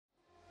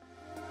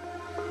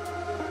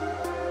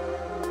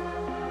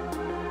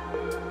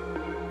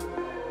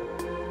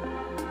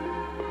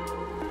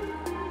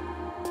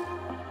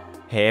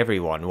Hey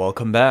everyone,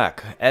 welcome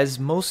back. As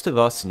most of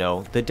us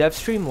know, the dev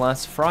stream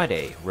last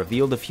Friday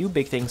revealed a few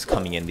big things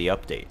coming in the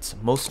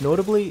updates, most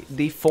notably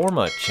the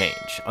Forma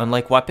change.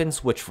 Unlike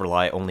weapons which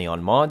rely only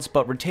on mods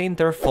but retain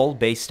their full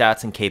base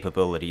stats and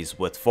capabilities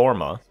with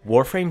Forma,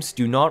 Warframes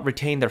do not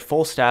retain their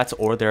full stats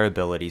or their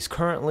abilities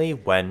currently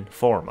when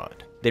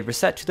Forma'd. They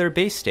reset to their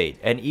base state,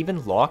 and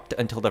even locked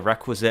until the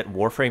requisite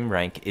Warframe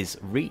rank is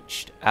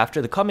reached.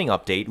 After the coming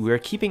update, we are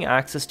keeping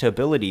access to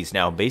abilities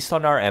now based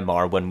on our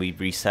MR when we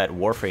reset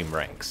Warframe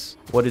ranks.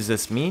 What does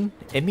this mean?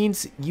 It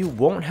means you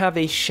won't have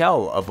a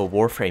shell of a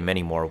Warframe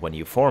anymore when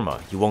you Forma.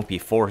 You won't be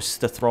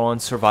forced to throw on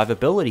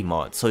survivability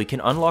mods so you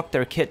can unlock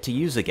their kit to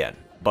use again.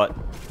 But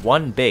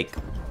one big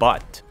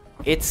but.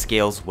 It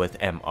scales with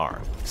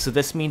MR. So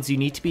this means you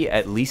need to be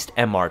at least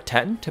MR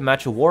 10 to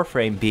match a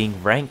Warframe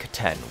being rank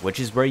 10, which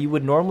is where you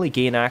would normally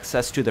gain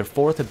access to their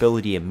 4th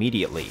ability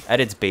immediately at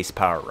its base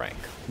power rank.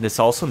 This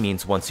also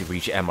means once you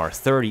reach MR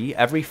 30,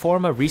 every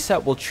Forma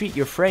reset will treat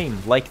your frame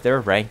like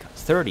their rank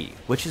 30,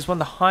 which is when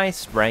the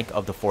highest rank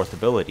of the 4th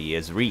ability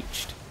is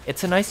reached.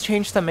 It's a nice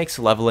change that makes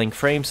leveling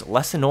frames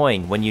less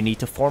annoying when you need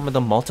to Forma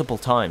them multiple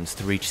times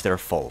to reach their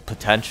full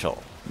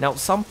potential. Now,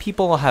 some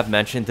people have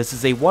mentioned this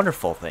is a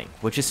wonderful thing,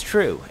 which is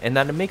true, and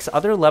that it makes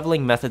other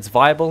leveling methods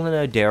viable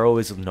and Adaro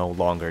is no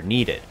longer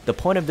needed. The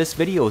point of this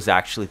video is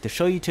actually to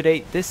show you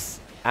today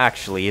this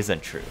actually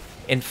isn't true.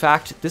 In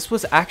fact, this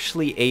was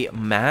actually a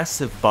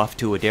massive buff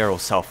to Adaro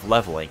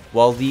self-leveling.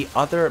 While the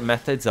other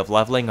methods of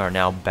leveling are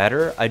now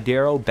better,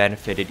 Adaro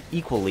benefited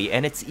equally,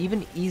 and it's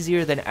even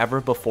easier than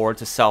ever before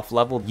to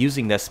self-level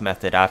using this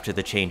method after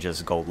the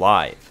changes go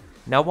live.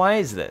 Now, why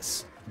is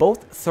this?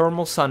 Both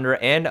Thermal Sunder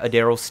and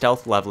Adaro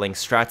stealth leveling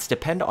strats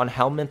depend on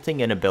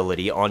helmeting an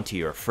ability onto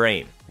your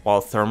frame.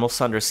 While Thermal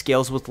Sunder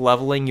scales with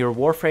leveling your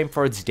Warframe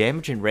for its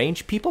damage and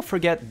range, people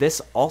forget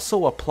this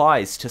also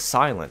applies to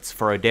Silence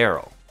for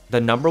Adaro. The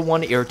number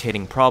one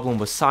irritating problem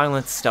with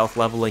Silence stealth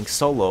leveling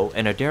solo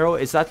in Adaro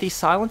is that the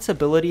Silence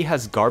ability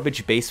has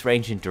garbage base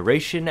range and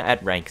duration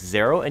at rank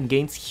 0 and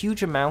gains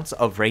huge amounts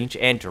of range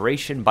and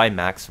duration by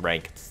max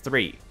rank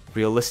 3.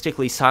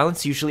 Realistically,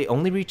 Silence usually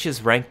only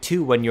reaches rank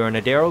 2 when you're in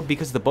Adaro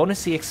because the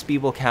bonus EXP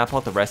will cap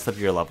out the rest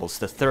of your levels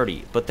to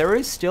 30, but there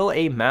is still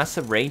a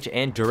massive range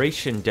and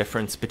duration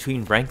difference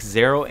between rank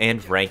 0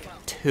 and rank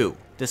 2.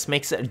 This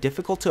makes it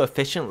difficult to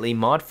efficiently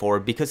mod for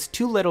because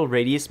too little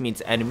radius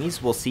means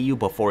enemies will see you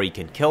before you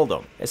can kill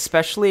them,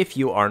 especially if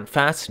you aren't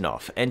fast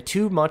enough, and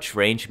too much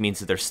range means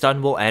their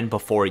stun will end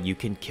before you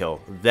can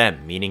kill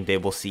them, meaning they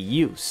will see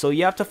you, so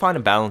you have to find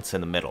a balance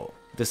in the middle.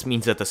 This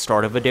means at the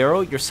start of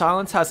Adaro, your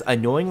Silence has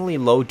annoyingly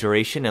low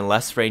duration and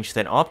less range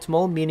than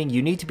optimal, meaning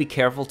you need to be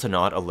careful to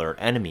not alert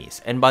enemies.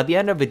 And by the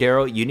end of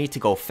Adaro, you need to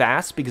go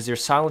fast because your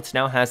Silence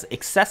now has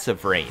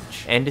excessive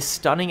range and is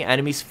stunning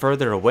enemies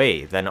further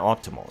away than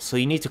optimal, so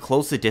you need to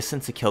close the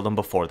distance to kill them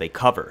before they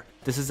cover.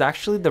 This is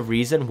actually the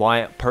reason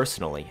why,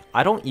 personally,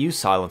 I don't use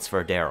Silence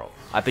for Adaro.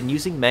 I've been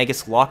using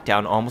Magus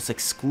Lockdown almost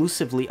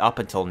exclusively up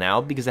until now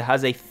because it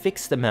has a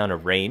fixed amount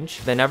of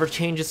range that never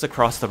changes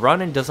across the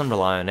run and doesn't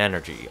rely on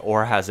energy,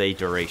 or has a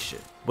duration.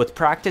 With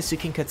practice, you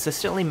can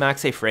consistently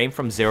max a frame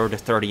from 0 to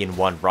 30 in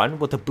one run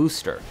with a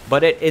booster,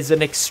 but it is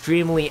an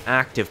extremely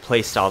active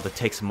playstyle that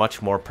takes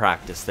much more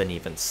practice than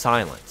even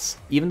Silence.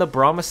 Even the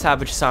BRAMMA'S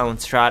Savage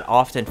Silence strat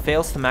often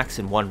fails to max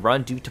in one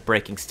run due to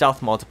breaking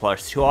stealth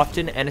multipliers too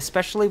often, and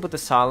especially with the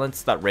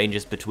Silence that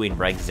ranges between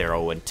rank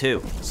 0 and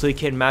 2. So you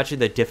can imagine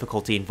the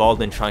difficulty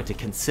involved in trying to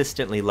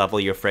consistently level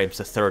your frames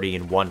to 30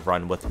 in one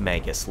run with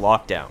Magus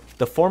Lockdown.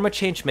 The Forma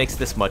change makes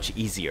this much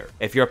easier.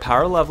 If you're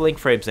power leveling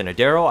frames in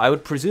Adaro, I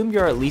would presume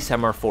you're at least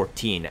MR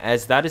 14,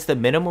 as that is the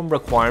minimum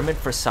requirement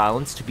for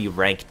Silence to be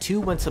rank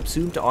 2 when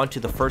subsumed onto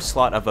the first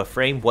slot of a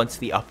frame once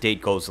the update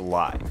goes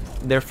live.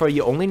 Therefore,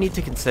 you only need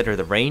to consider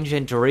the range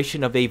and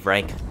duration of a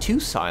rank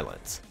 2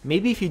 Silence.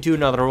 Maybe if you do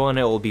another one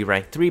it will be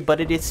rank 3, but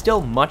it is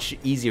still much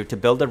easier to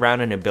build around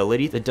an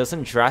ability that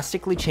doesn't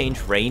drastically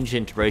change range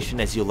and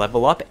duration as you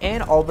level up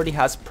and already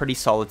has pretty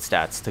solid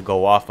stats to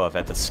go off of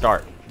at the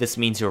start. This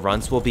means your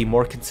runs will be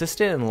more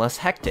consistent and less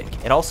hectic.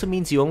 It also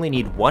means you only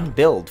need one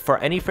build for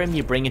any frame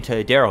you bring into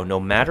Adaro, no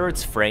matter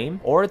its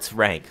frame or its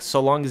rank, so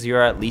long as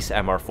you're at least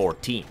MR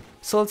 14.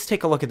 So let's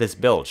take a look at this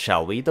build,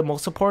 shall we? The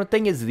most important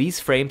thing is these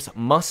frames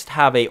must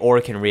have a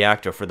Orokin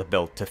reactor for the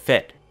build to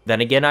fit.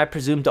 Then again, I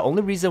presume the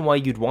only reason why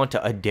you'd want to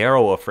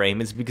Adaro a frame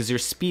is because you're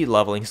speed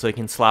leveling so you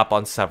can slap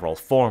on several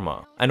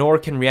Forma. An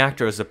Orokin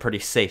reactor is a pretty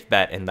safe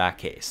bet in that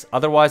case.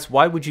 Otherwise,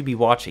 why would you be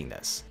watching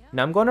this?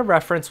 Now I'm going to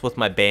reference with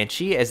my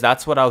Banshee as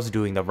that's what I was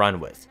doing the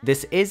run with.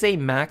 This is a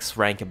max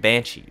rank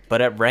Banshee,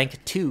 but at rank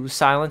 2,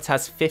 Silence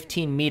has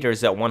 15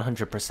 meters at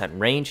 100%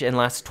 range and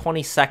lasts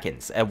 20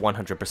 seconds at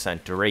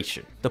 100%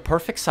 duration. The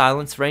perfect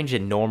Silence range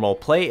in normal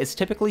play is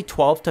typically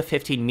 12 to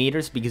 15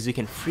 meters because you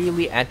can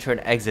freely enter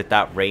and exit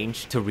that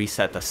range to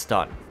reset the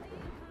stun.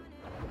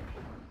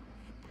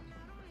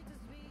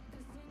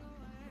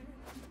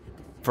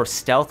 For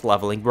stealth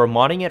leveling, we're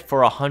modding it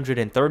for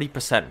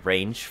 130%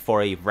 range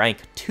for a rank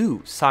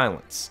 2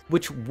 Silence,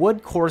 which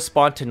would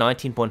correspond to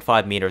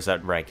 19.5 meters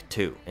at rank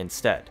 2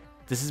 instead.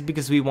 This is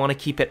because we want to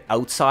keep it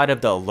outside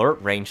of the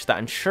alert range that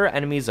ensure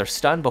enemies are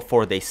stunned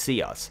before they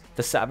see us.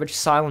 The Savage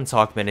Silence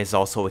augment is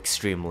also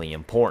extremely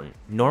important.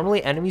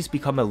 Normally enemies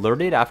become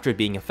alerted after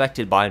being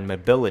affected by an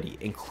ability,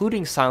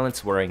 including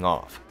silence wearing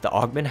off. The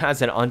augment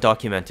has an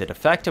undocumented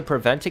effect of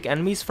preventing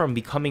enemies from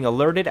becoming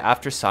alerted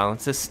after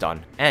silence's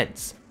stun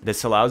ends.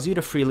 This allows you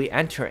to freely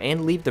enter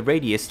and leave the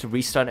radius to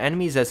restun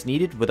enemies as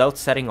needed without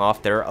setting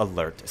off their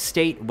alert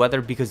state,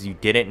 whether because you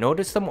didn't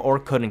notice them or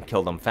couldn't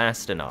kill them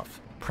fast enough.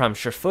 Prime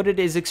Sure-Footed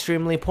is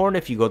extremely important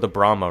if you go the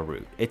BRAMMA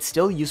route. It's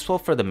still useful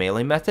for the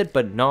melee method,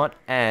 but not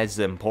as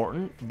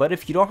important. But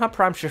if you don't have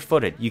Prime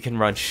Sure-Footed, you can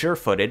run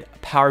Sure-Footed,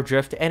 Power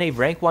Drift, and a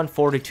rank 1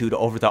 Fortitude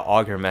over the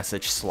Augur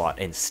message slot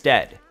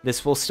instead.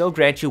 This will still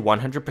grant you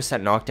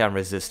 100% knockdown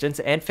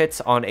resistance and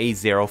fits on a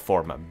 0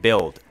 Forma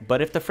build,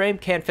 but if the frame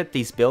can't fit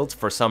these builds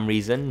for some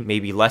reason,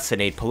 maybe less than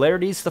 8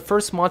 polarities, the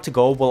first mod to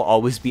go will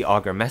always be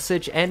Augur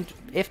Message, and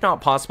if not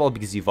possible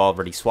because you've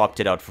already swapped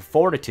it out for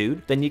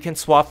Fortitude, then you can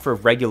swap for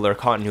regular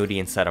continuity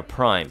instead of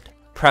primed.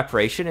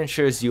 Preparation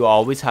ensures you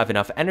always have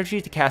enough energy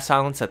to cast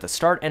silence at the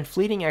start, and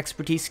fleeting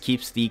expertise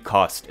keeps the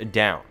cost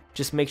down.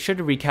 Just make sure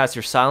to recast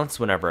your silence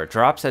whenever it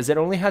drops, as it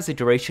only has a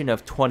duration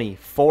of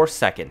 24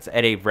 seconds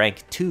at a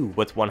rank 2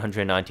 with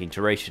 119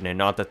 duration and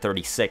not the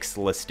 36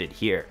 listed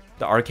here.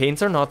 The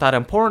arcanes are not that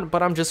important,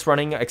 but I'm just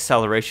running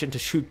acceleration to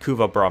shoot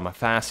KUVA BRAMMA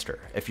faster.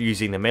 If you're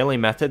using the melee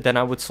method, then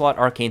I would slot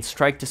Arcane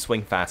Strike to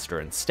swing faster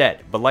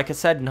instead, but like I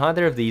said,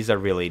 neither of these are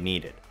really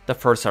needed. The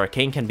first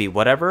arcane can be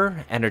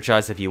whatever,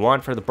 Energize if you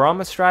want for the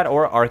BRAMMA strat,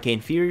 or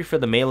Arcane Fury for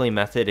the melee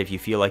method if you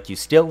feel like you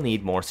still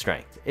need more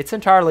strength. It's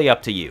entirely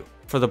up to you.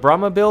 For the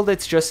BRAMMA build,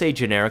 it's just a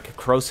generic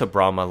corrosive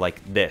BRAMMA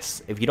like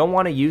this. If you don't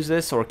want to use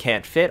this or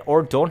can't fit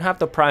or don't have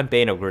the prime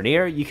Bane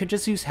Grenadier, you can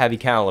just use heavy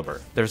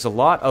caliber. There's a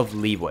lot of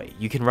leeway.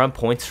 You can run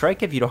point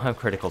strike if you don't have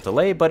critical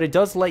delay, but it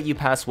does let you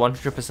pass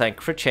 100%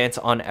 crit chance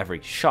on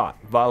every shot,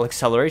 while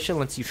acceleration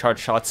lets you charge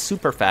shots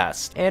super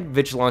fast, and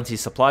Vigilante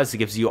Supplies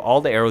gives you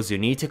all the arrows you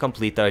need to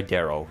complete the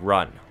Adaro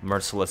run.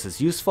 Merciless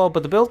is useful,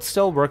 but the build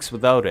still works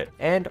without it,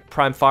 and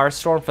Prime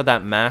Firestorm for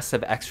that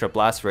massive extra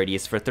blast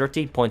radius for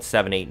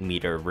 13.78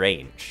 meter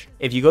range.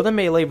 If you go the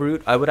melee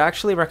route, I would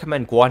actually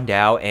recommend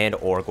Guandao and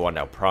or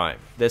Guandao Prime.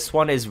 This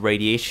one is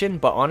Radiation,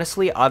 but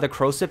honestly either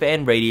Corrosive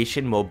and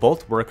Radiation will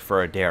both work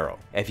for Adaro.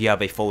 If you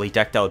have a fully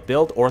decked out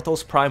build,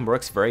 Orthos Prime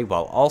works very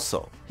well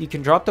also. You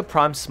can drop the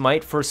Prime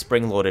Smite for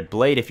Spring-Loaded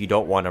Blade if you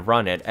don't want to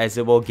run it, as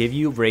it will give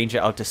you range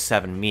out to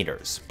 7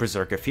 meters.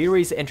 Berserker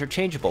Fury is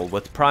interchangeable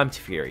with Primed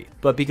Fury,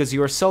 but because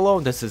you are solo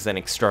and this is an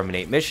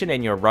exterminate mission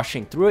and you're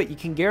rushing through it, you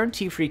can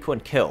guarantee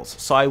frequent kills,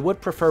 so I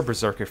would prefer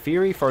Berserker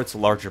Fury for its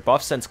larger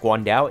buff since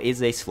Guandao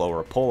is a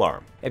slower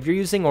polearm. If you're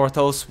using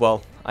Orthos,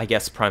 well, I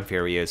guess Prime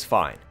Fury is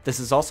fine. This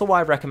is also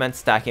why I recommend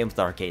stacking with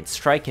Arcane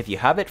Strike if you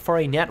have it for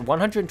a net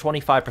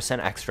 125%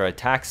 extra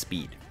attack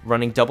speed.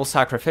 Running Double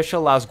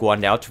Sacrificial allows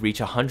Guandao to reach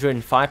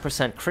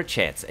 105% crit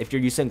chance. If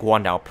you're using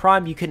Guandao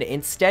Prime, you can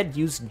instead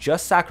use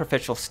just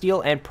Sacrificial Steel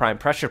and Prime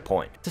Pressure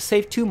Point to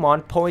save 2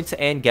 mod points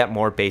and get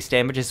more base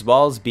damage, as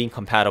well as being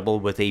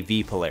compatible with a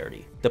V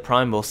polarity. The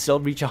Prime will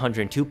still reach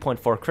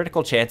 102.4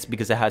 critical chance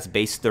because it has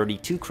base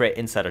 32 crit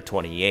instead of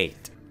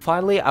 28.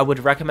 Finally, I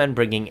would recommend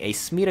bringing a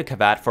Smita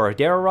Kavat for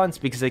Adaro runs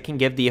because it can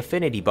give the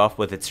affinity buff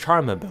with its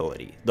charm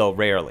ability, though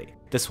rarely.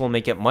 This will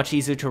make it much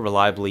easier to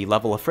reliably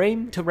level a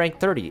frame to rank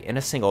 30 in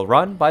a single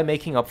run by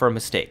making up for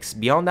mistakes.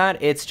 Beyond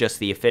that, it's just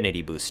the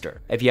affinity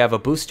booster. If you have a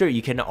booster,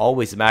 you can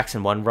always max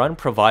in one run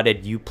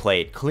provided you play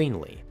it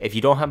cleanly. If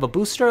you don't have a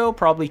booster, it'll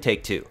probably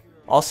take 2.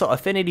 Also,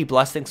 Affinity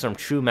Blessings from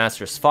True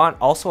Master's Font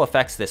also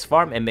affects this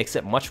farm and makes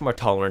it much more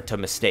tolerant to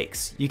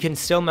mistakes. You can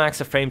still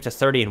max a frame to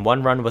 30 in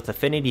one run with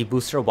Affinity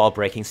Booster while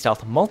breaking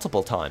stealth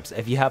multiple times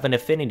if you have an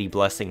Affinity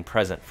Blessing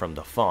present from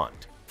the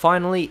font.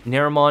 Finally,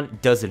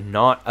 Neramon does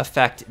not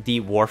affect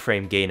the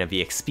Warframe gain of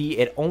EXP,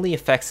 it only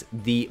affects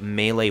the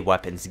melee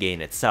weapons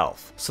gain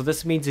itself. So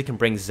this means you can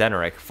bring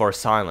Zeneric for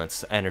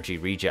silence energy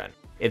regen.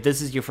 If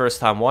this is your first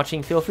time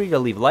watching, feel free to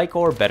leave a like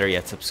or better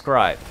yet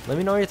subscribe. Let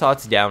me know your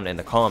thoughts down in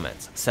the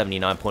comments.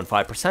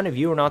 79.5% of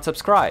you are not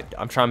subscribed.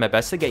 I'm trying my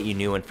best to get you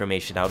new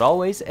information out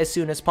always as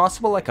soon as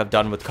possible, like I've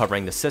done with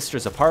covering the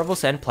Sisters of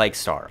Parvos and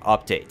Plaguestar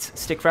updates.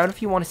 Stick around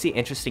if you want to see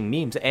interesting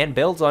memes and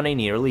builds on a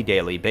nearly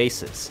daily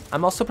basis.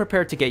 I'm also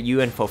prepared to get you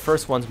info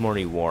first once more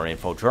new war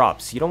info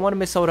drops. You don't want to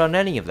miss out on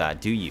any of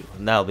that, do you?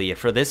 And that'll be it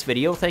for this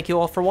video. Thank you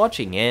all for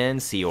watching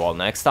and see you all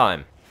next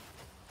time.